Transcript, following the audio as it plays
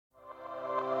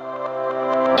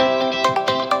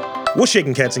What's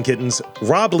shaking, cats and kittens?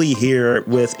 Rob Lee here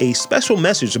with a special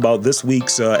message about this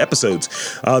week's episodes.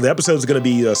 The episode is going to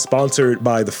be sponsored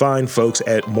by the fine folks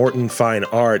at Morton Fine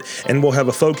Art, and we'll have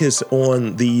a focus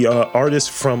on the artists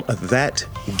from that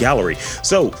gallery.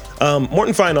 So,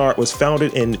 Morton Fine Art was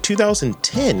founded in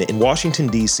 2010 in Washington,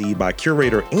 D.C. by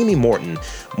curator Amy Morton.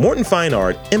 Morton Fine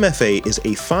Art, MFA, is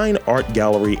a fine art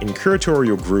gallery and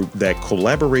curatorial group that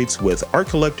collaborates with art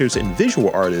collectors and visual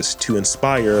artists to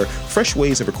inspire fresh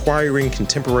ways of acquiring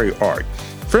contemporary art.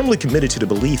 Firmly committed to the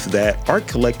belief that art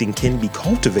collecting can be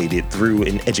cultivated through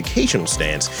an educational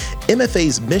stance,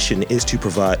 MFA's mission is to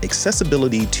provide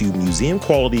accessibility to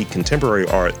museum-quality contemporary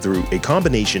art through a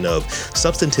combination of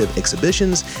substantive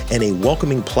exhibitions and a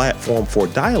welcoming platform for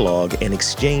dialogue and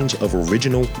exchange of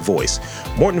original voice.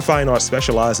 Morton Fine Art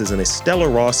specializes in a stellar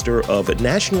roster of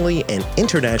nationally and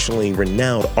internationally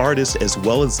renowned artists, as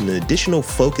well as an additional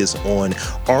focus on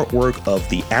artwork of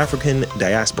the African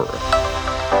diaspora.